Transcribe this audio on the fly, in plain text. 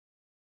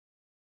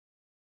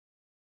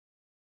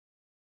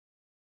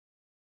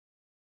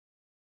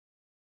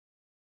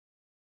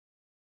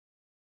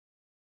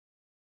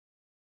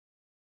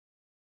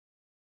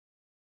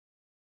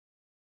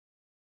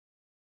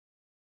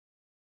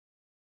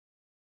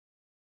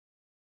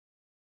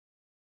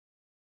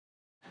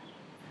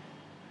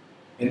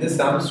In this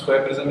sum,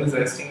 square prism is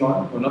resting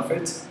on one of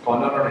its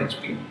corner on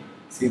HP.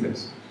 See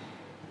this.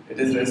 It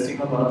is resting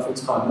on one of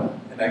its corner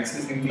and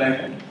axis inclined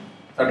at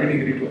 30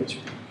 degree to HP.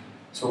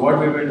 So what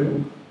we will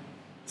do,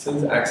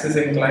 since axis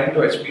inclined to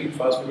HP,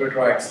 first we will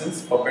draw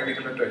axis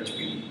perpendicular to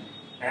HP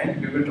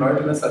and we will draw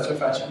it in such a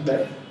fashion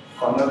that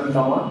corner will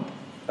come on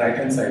right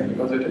hand side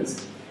because it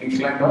is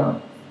inclined on,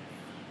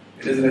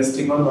 it is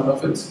resting on one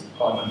of its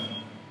corner.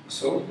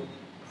 So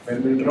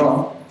when we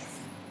we'll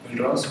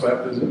draw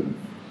square prism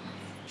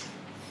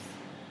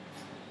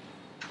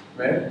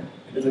where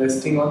it is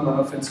resting on one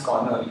of its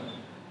corner,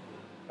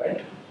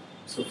 right?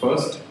 So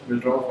first we'll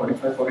draw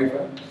 45,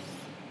 45.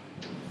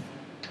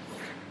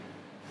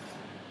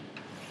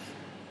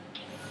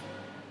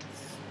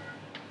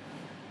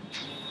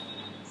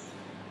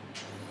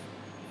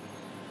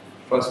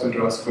 First we'll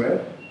draw a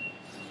square,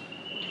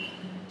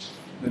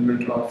 then we'll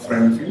draw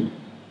front view.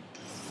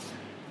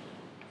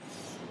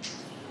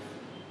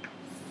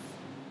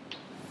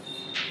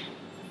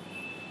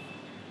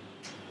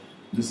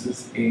 This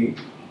is A,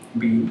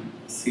 B,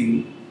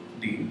 C,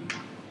 D,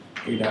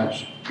 A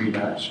dash, B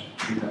dash,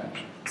 B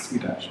dash, C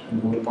dash,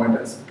 and the whole point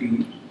is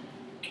P,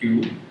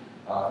 Q,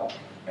 R,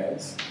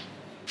 S,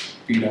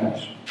 P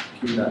dash,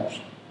 Q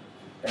dash,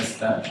 S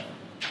dash,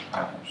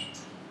 R dash.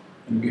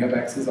 And we have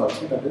axis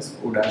also, that is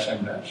O dash,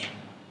 M dash.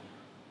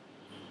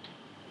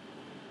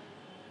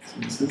 So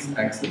this is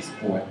axis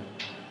OM.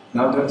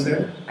 Now they have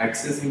said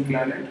axis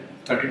inclined at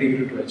 30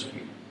 degree to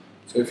HP.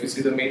 So if you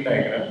see the main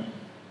diagram,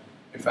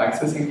 if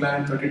axis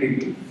inclined 30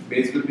 degree,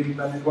 base will be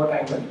inclined at what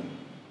angle?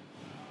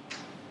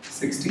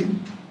 60,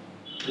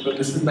 because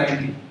this is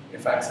 90.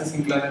 If axis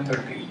inclined at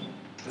 30,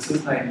 this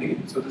is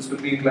 90, so this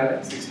will be inclined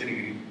at 60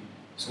 degree.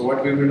 So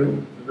what we will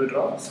do, we will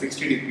draw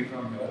 60 degree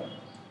from here.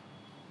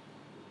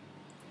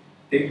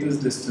 Take this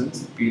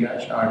distance, P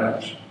dash, R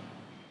dash,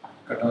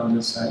 cut on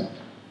this side.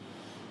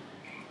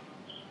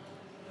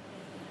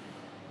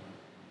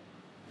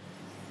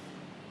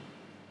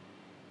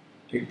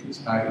 Take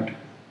this height,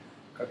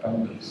 cut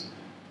on this.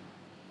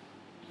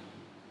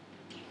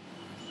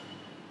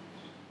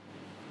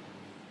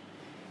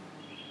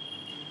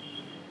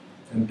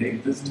 Then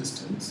take this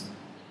distance,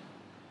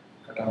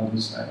 cut on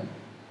this side.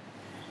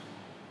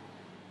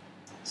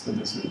 So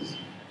this is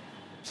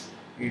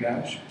A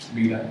dash,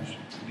 B dash,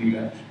 D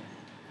dash,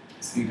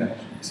 C dash,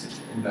 this is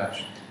O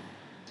dash,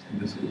 and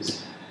this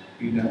is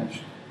P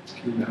dash,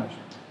 Q dash,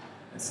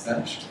 S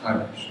dash, R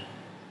dash.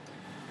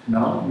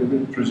 Now we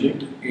will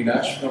project A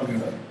dash from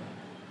here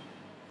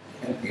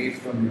and A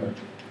from here.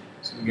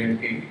 So we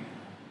get A,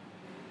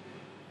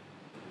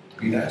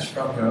 B dash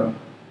from here,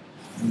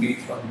 B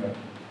from here,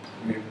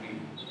 we get B,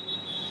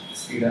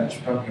 C dash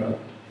from here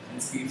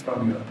and C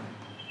from here.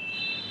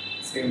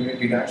 Same way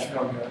D dash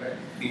from here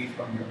and D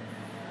from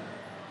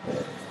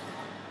here.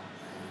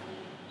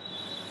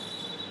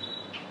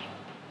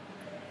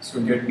 So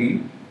get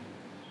D,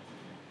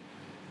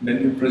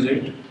 then you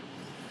project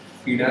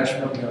P dash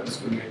from here,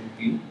 so get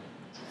P,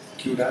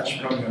 Q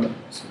dash from here,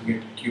 so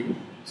get Q,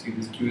 see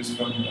this Q is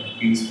from here,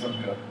 P is from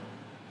here,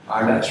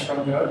 R dash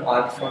from here,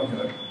 R from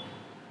here,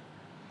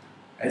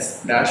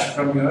 S dash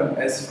from here,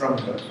 S from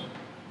here,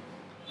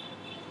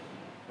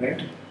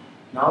 right?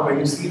 Now when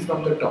you see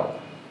from the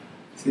top,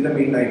 see the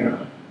main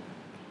diagram,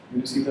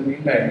 when you see the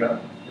main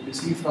diagram, when you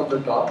see from the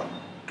top,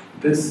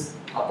 this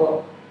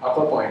upper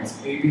points,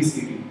 A, B,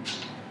 C, D,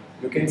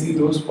 you can see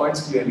those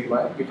points clearly.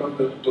 Why? Because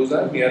those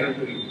are nearer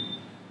to you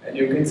and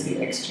you can see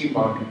extreme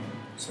boundary.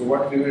 So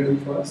what we will do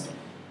first?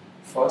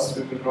 First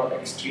we will draw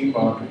extreme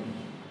boundary.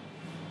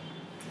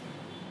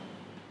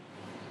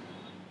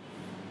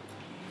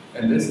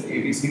 And this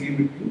ABCD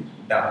will be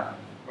dark.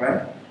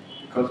 Why?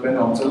 Because when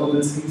observer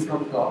will see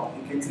from top,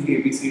 he can see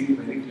ABCD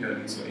very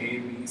clearly. So A,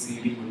 B,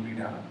 C, D will be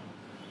dark.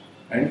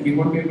 And he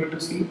won't be able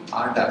to see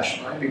R dash.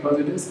 Why? Because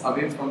it is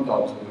away from the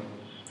observer.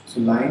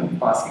 So line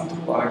passing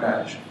through R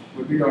dash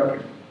would be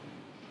dotted.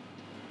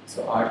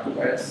 So R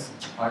to S,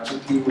 R to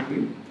Q would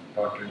be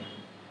dotted.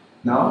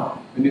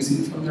 Now, when you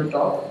see from the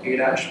top, A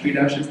dash, B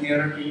dash is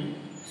nearer to you,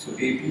 so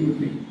AP would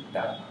be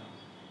dark.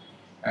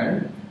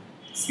 And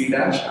C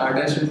dash, R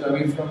dash is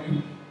away from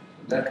you,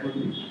 so that would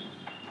be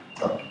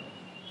dotted.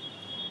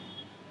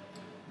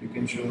 You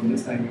can show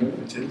this angle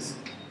which is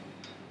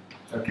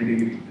 30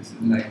 degree, this is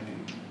 90,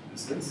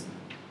 this is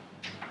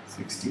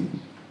 60,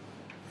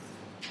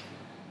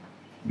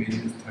 base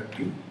is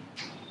 30,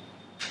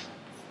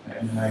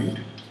 and height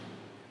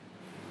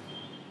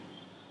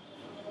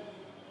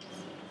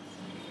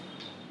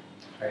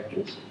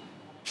is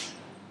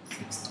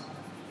 60.